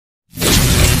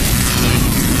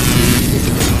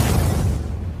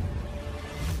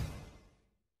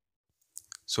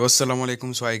अस्सलाम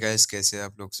वालेकुम। सो hi guys, कैसे हैं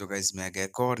आप लोग। सो गाइस मैं गया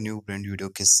एक और न्यू ब्रांड वीडियो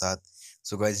के साथ।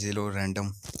 सो गाइस ये लो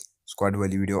रैंडम स्क्वाड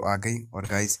वाली वीडियो आ गई और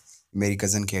गाइस मेरी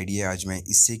कज़न की आईडी है, आज मैं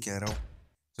इससे कह रहा हूँ।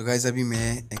 सो गाइस अभी मैं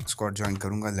एक स्क्वाड ज्वाइन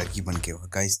करूँगा लड़की बन के।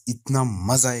 गाइस इतना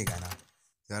मज़ा आएगा ना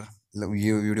यार,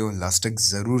 ये वीडियो लास्ट तक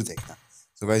ज़रूर देखना।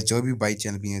 सो गाइस जो भी बाई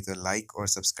चैनल भी है तो लाइक और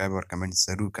सब्सक्राइब और कमेंट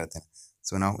ज़रूर कर देना।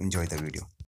 So now enjoy the video.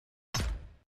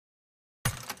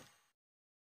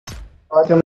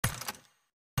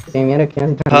 सेमियां रखी हैं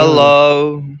ठंडी हेलो।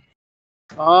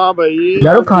 हाँ भाई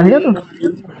यार खा लिया तुम।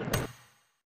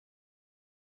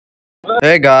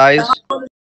 हे गाइस,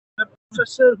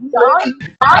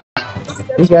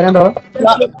 कह रहे हैं तो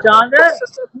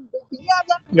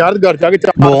यार घर जाके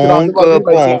भौंक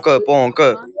भौंक भौंक।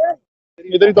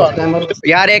 इधर ही तो आ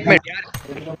यार एक मिनट।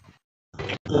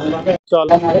 चल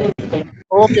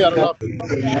ओके यार अल्लाह हाफिज़।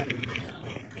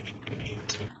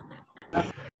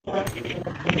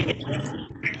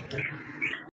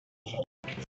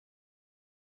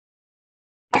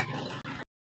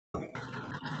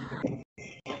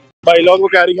 भाई लोग वो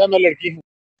कह रही है मैं लड़की हूँ,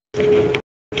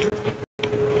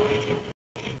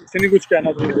 इसे नहीं कुछ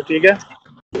कहना तुमको, ठीक है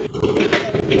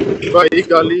भाई।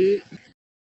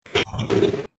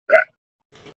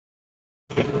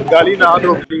 गाली ना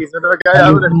दो प्लीज। मैं क्या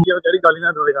यार, वो लड़की है बेचारी, गाली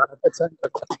ना दो यार। अच्छा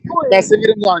पैसे भी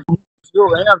रमजान शुरू हो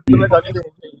गए हैं, अब तो मैं गाली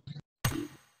देनी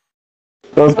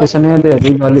तो किसने दे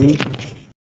दी गाली।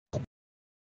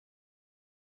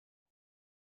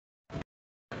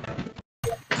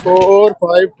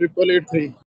 458883।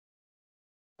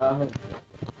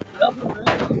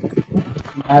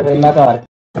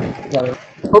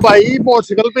 ओ भाई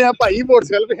मोटरसाइकिल पे है, भाई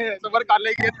मोटरसाइकिल पे है, सफर कर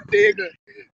लेंगे। देख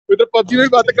उधर पबजी में भी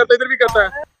बातें करता है, इधर भी करता है।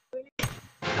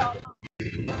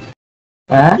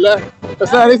 ले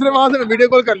सिर्फ वहां से वीडियो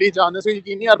कॉल कर ली, चांद से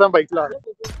यकीन नहीं आता बाइक चला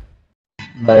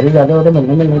भाई ज्यादा होते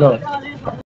मिलने दो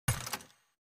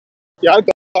यार।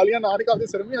 गालियां ना निकालते,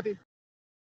 शर्म नहीं आती।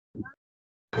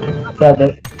 क्या दे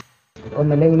और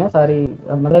मिलेगी ना सारी,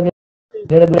 मतलब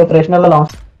कि ऑपरेशनल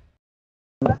अलाउंस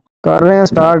कर रहे हैं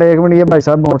स्टार्ट। 1 मिनट, ये भाई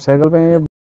साहब मोटरसाइकिल पे हैं।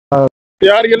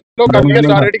 यार ये लोग कर लिया,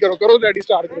 स्टार्ट रेडी करो रेडी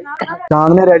स्टार्ट करो।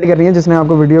 चांद ने रेडी करनी है, जिसने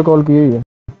आपको वीडियो कॉल की हुई है।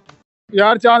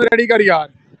 यार चांद रेडी कर यार,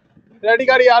 रेडी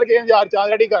कर यार गेम यार,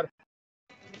 चांद रेडी कर।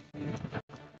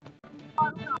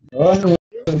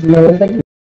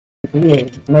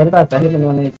 मेरे पास पहले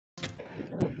बनवाने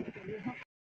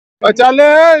चल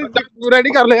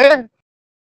रेडी कर ले।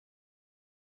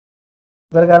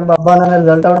 सरकार बाबा ने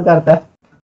रिजल्ट आउट करता है,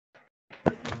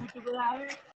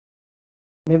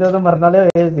 नहीं तो मरना ले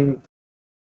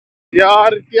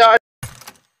यार क्या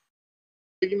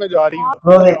कि मैं जा रही हूँ।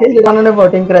 वो देखिए जिन्होंने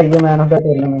वोटिंग कराई है मैन ऑफ द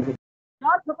टूर्नामेंट की।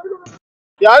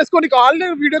 यार इसको निकाल ले,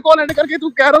 वीडियो कॉल एंड करके। तू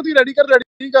कह रहा तू रेडी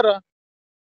कर रहा।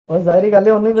 और जाहिर गल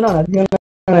है उन्हें बनाना चाहिए।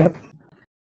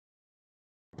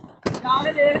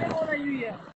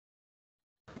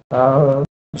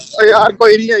 यार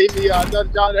कोई नहीं है यार,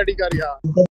 चांद रेडी कर यार।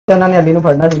 उन्होंने अली ਨੂੰ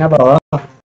ਫੜਨਾ ਸੀ ਨਾ ਬਾਵਾ।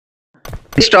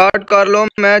 स्टार्ट कर लो,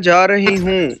 मैं जा रही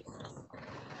हूँ।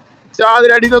 चांद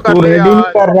रेडी तो कर ले रेडी नहीं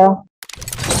यार। कर रहा।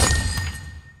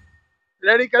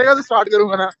 रेडी करेगा तो स्टार्ट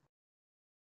करूंगा ना।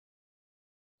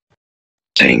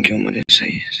 थैंक यू, मुझे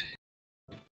सही है।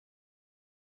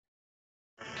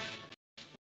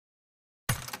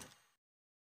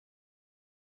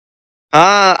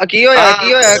 हाँ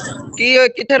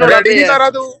कितने रोला रेडी पे नहीं है। कर रहा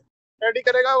तू, रेडी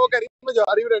करेगा। वो कह रही मैं जा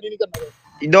रही हूँ, रेडी नहीं करना।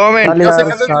 2 मिनट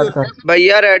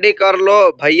भैया, रेडी कर लो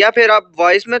भैया। फिर आप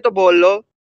वॉइस में तो बोल लो।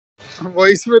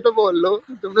 वॉइस में तो बोल लो,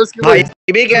 तुमने उसकी भाई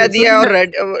भी कह दिया और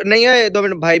रेड नहीं है। 2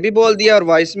 मिनट, भाई भी बोल दिया और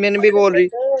वॉइस में भी बोल रही।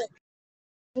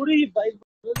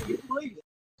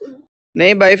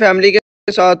 नहीं भाई, फैमिली के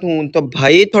साथ हूँ तो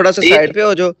भाई थोड़ा सा साइड पे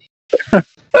हो जो।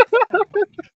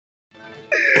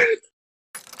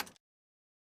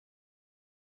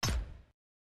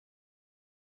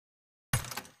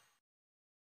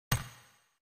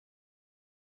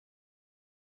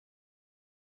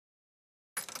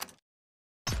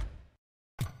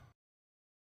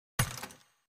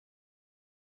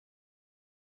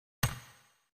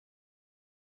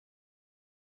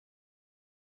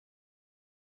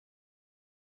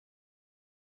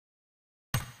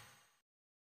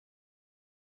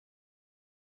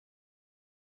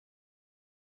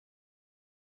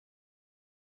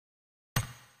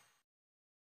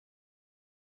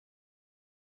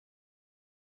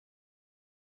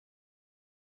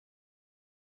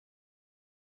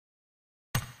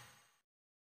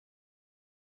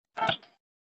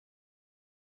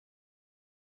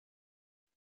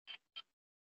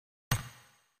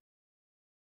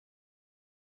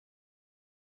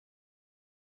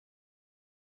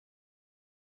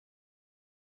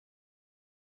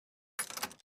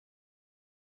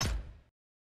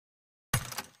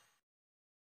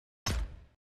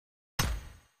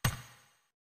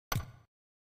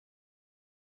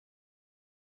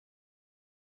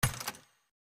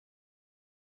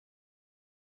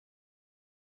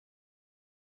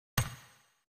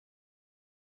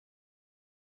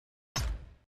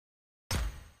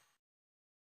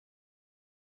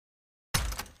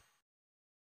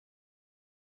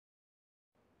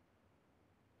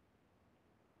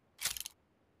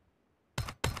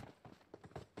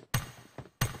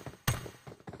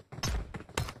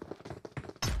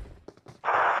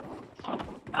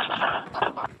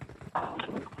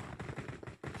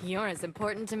 You're as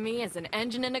important to me as an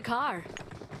engine in a car.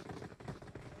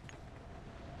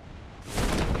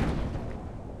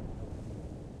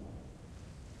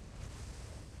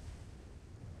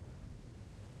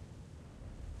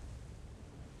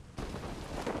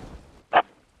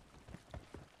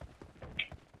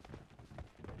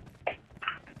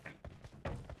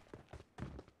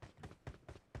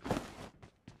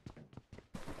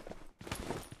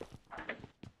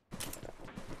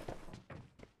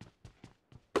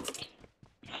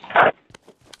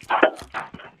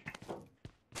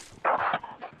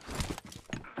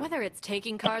 Whether it's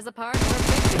taking cars apart or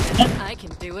fixing them, I can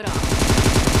do it all.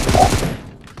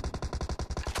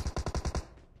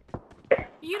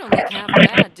 You don't look half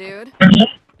bad, dude.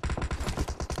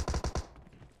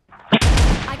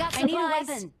 I got supplies. I need a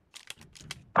weapon.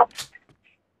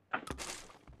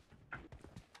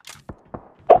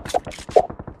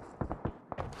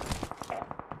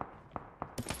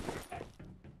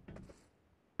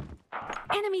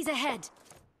 Enemies ahead.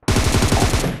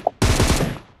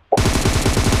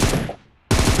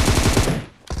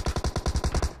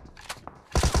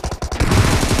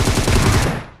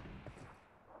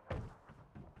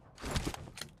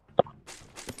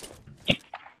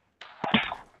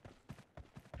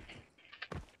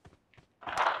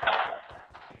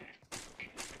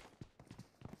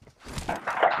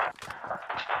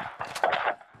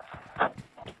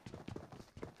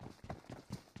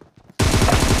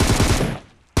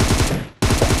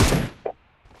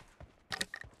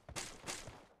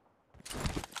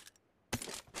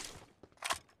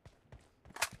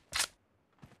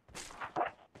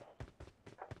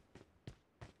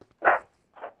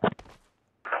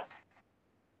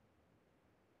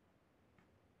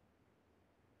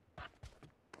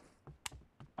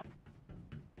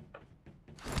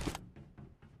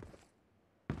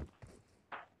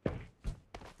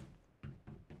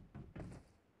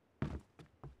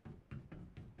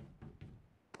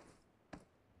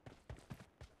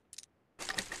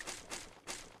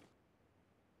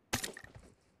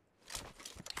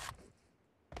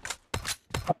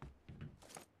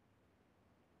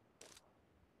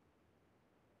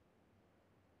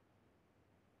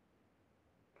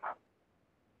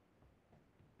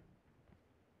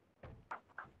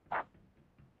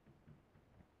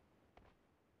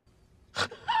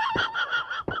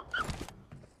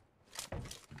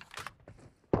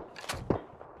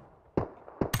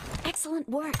 Excellent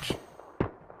work.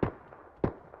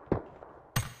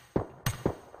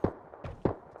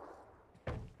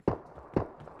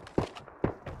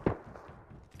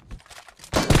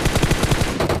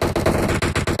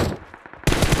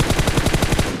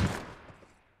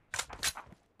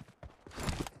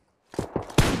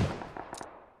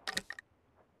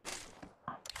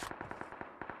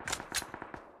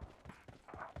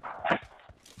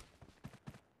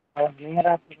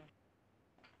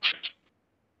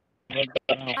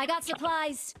 I got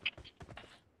supplies.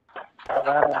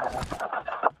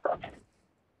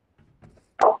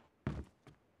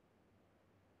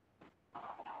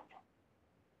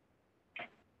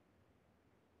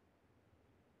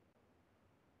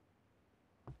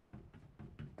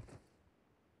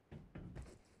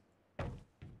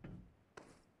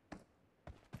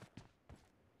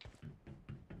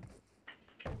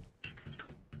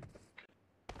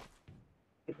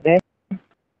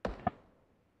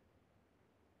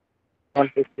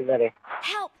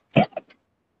 Help!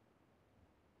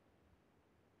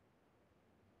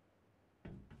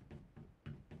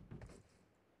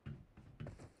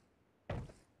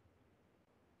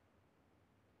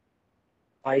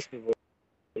 Vice पे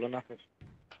बोलो ना फिर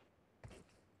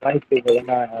vice पे बोलो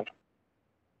ना यार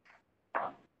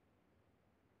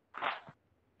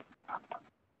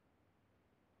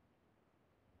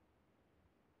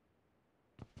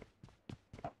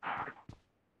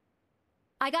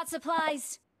I got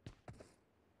supplies.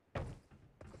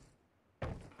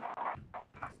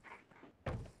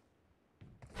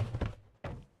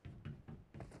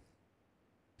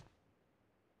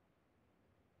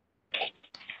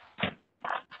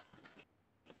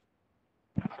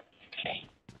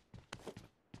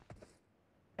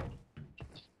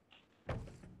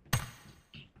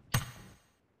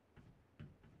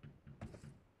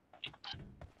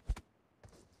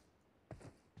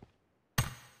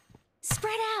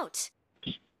 Spread out.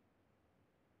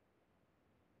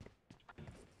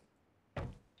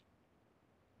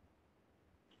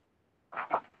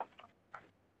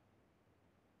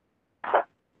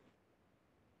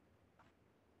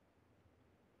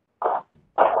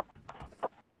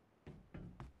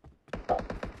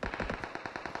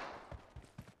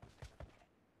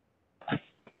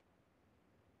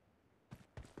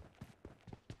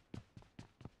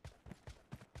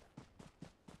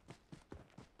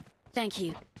 Thank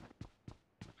you.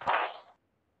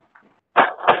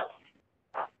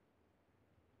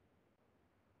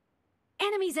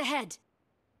 Enemies ahead!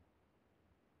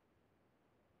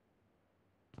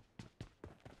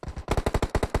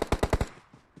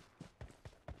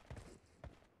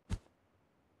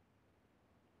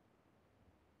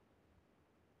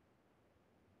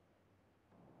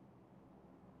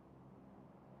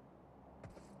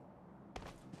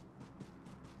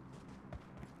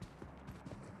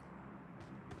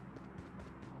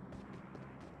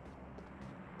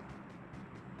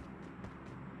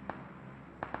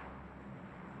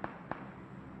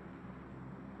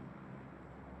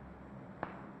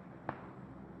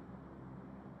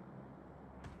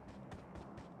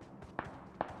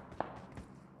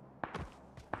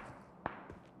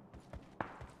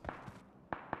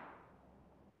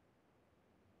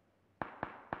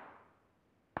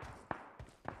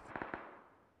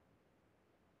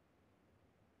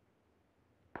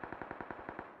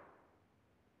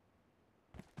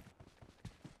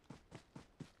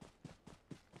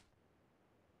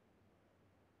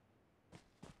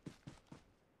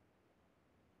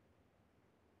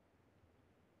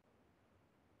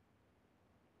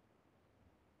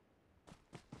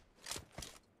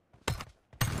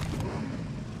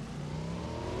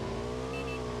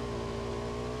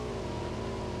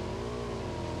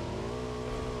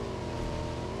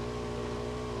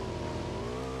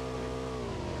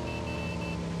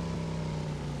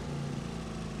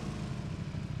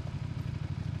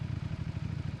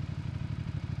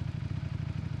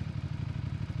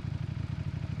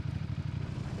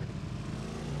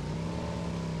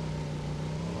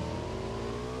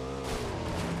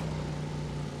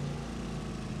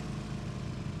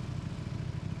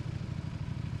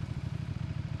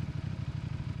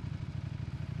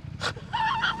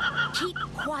 Keep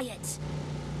quiet.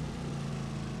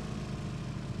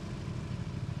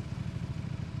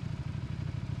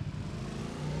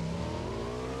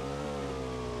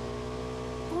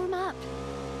 Form up.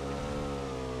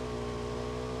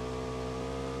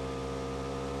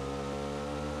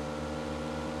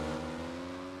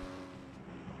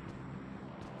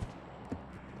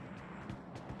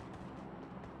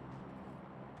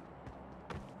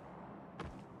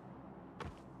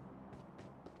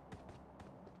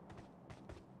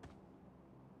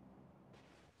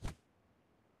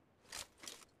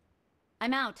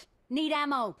 I'm out. Need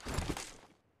ammo.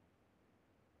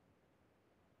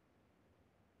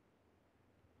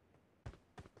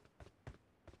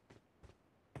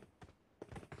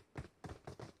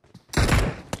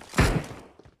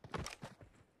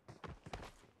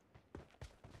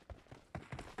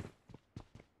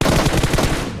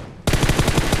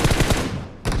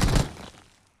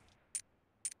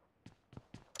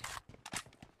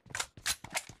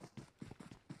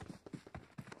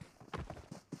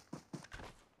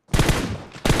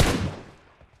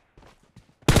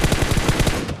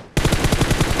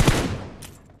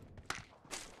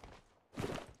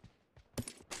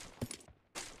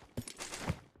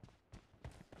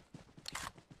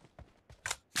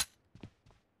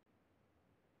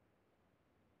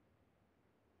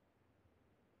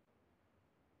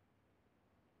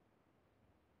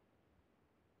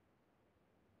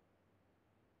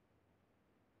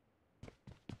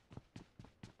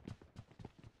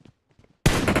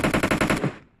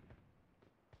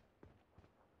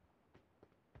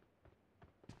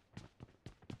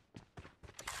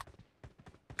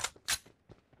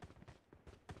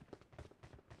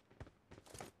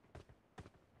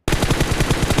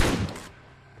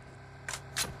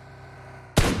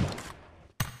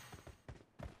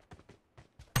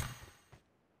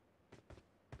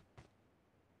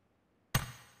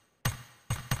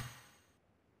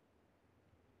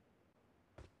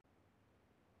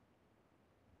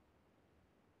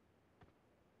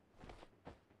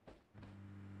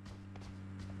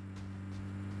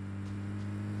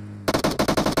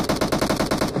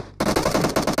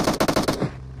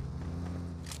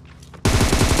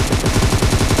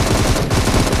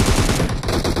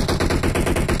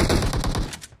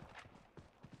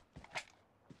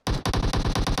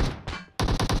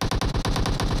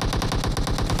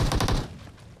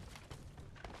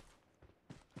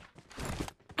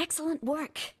 Excellent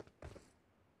work.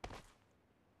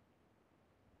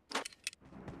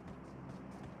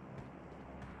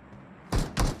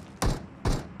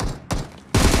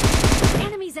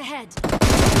 Enemies ahead.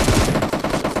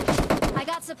 I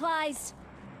got supplies.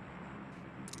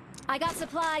 I got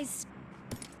supplies.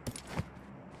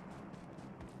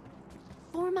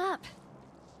 Form up.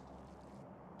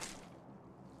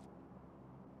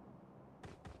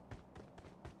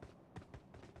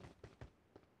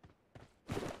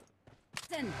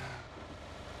 Listen.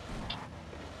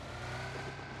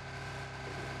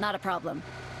 Not a problem.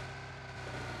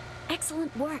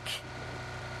 Excellent work.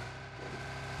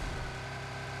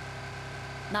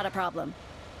 Not a problem.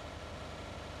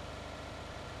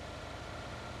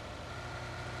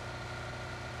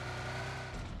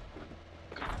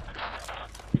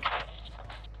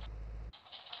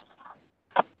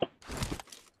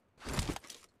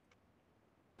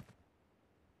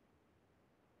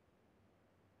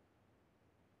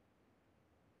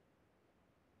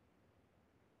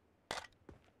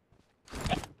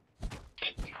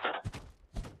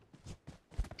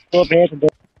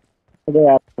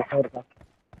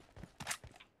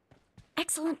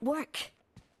 Excellent work.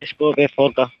 इसको पे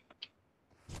 4 का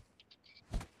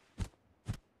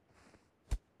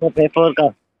तो पे 4 का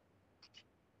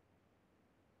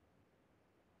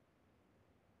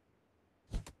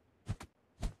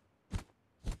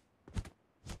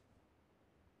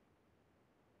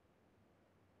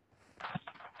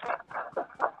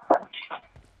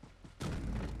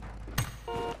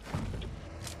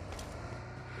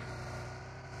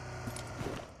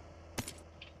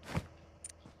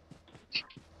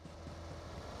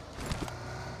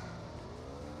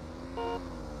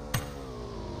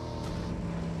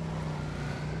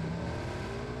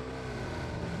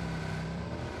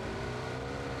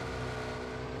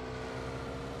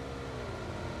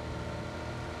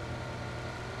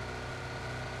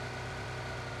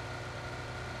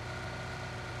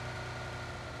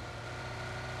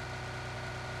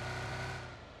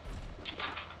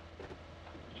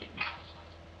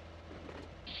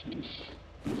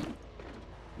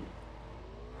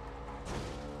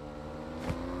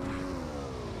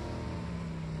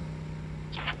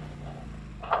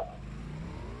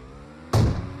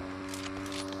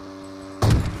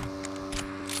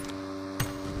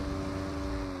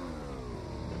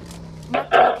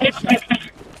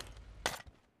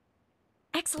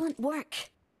Excellent work.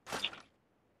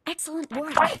 Excellent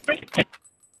work.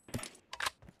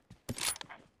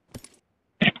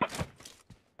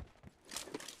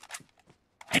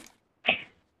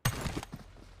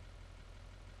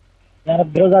 यार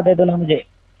Groza दे दो ना मुझे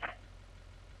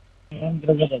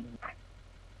ग्रोजा दे दो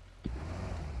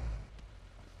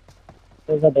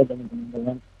ग्रोजा दे दो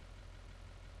मुझे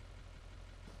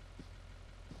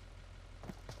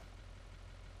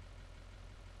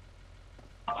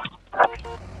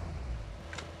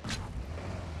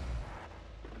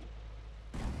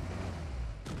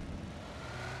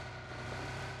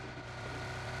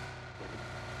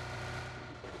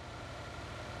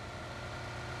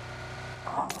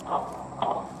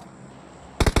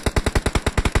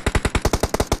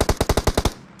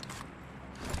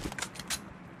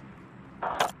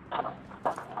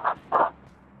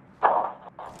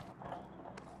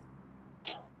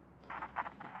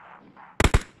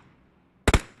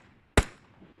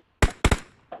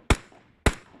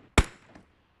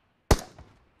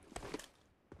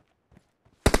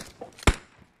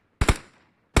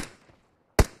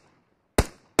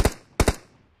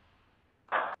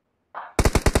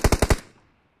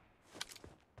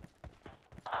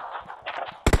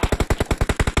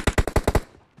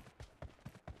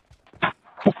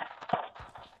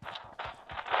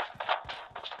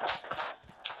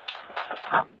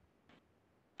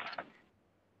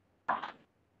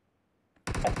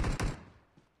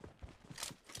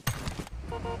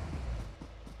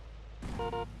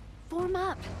Form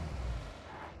up.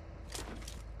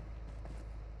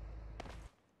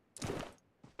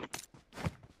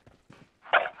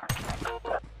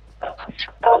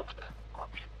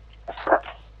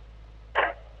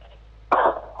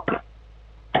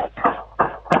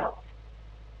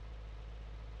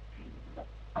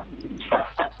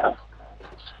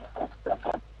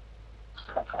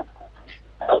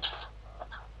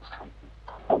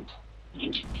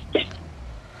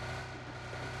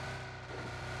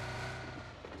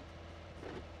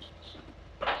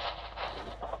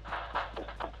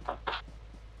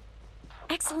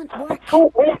 Excellent work.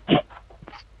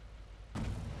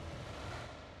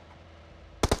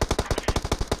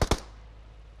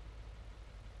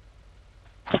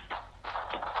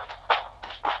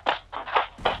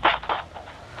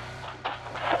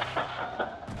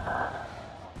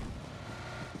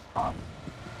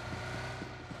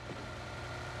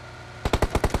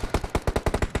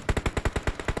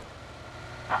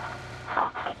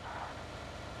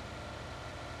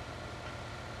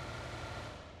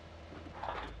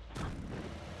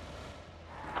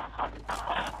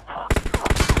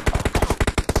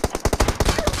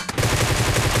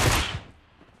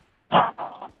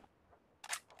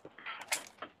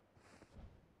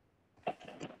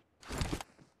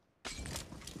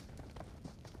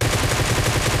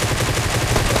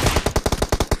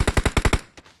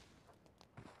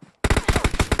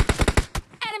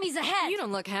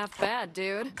 don't look half bad,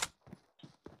 dude.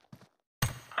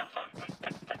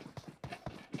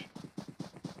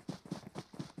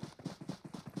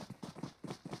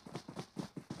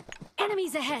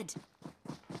 Enemies ahead.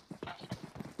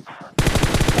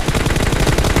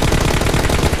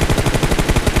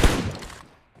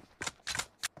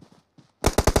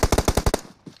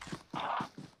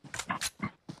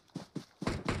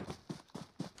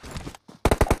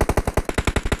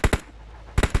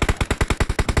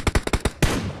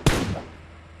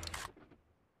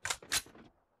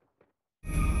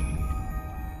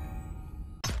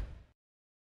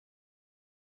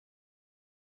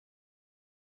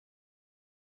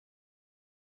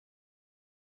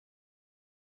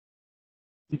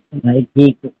 भाई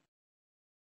ठीक है।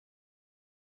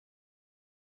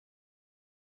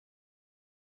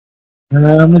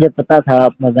 हाँ मुझे पता था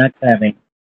आप मजाक कर रहे हैं।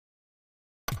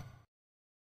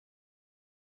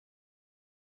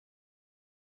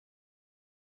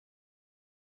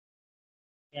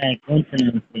 क्या है, कौन सा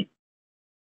नाम से?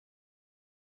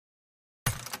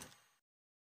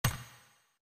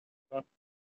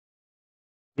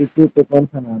 यूट्यूब पे कौन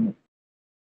सा नाम है?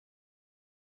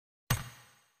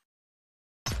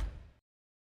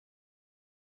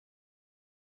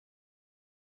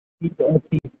 ठीक है,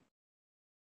 ठीक।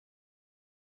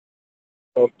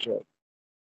 ओके।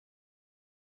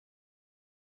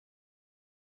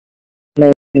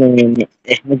 नहीं नहीं नहीं,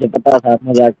 मुझे पता था आप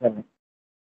मजाक कर रहे हैं।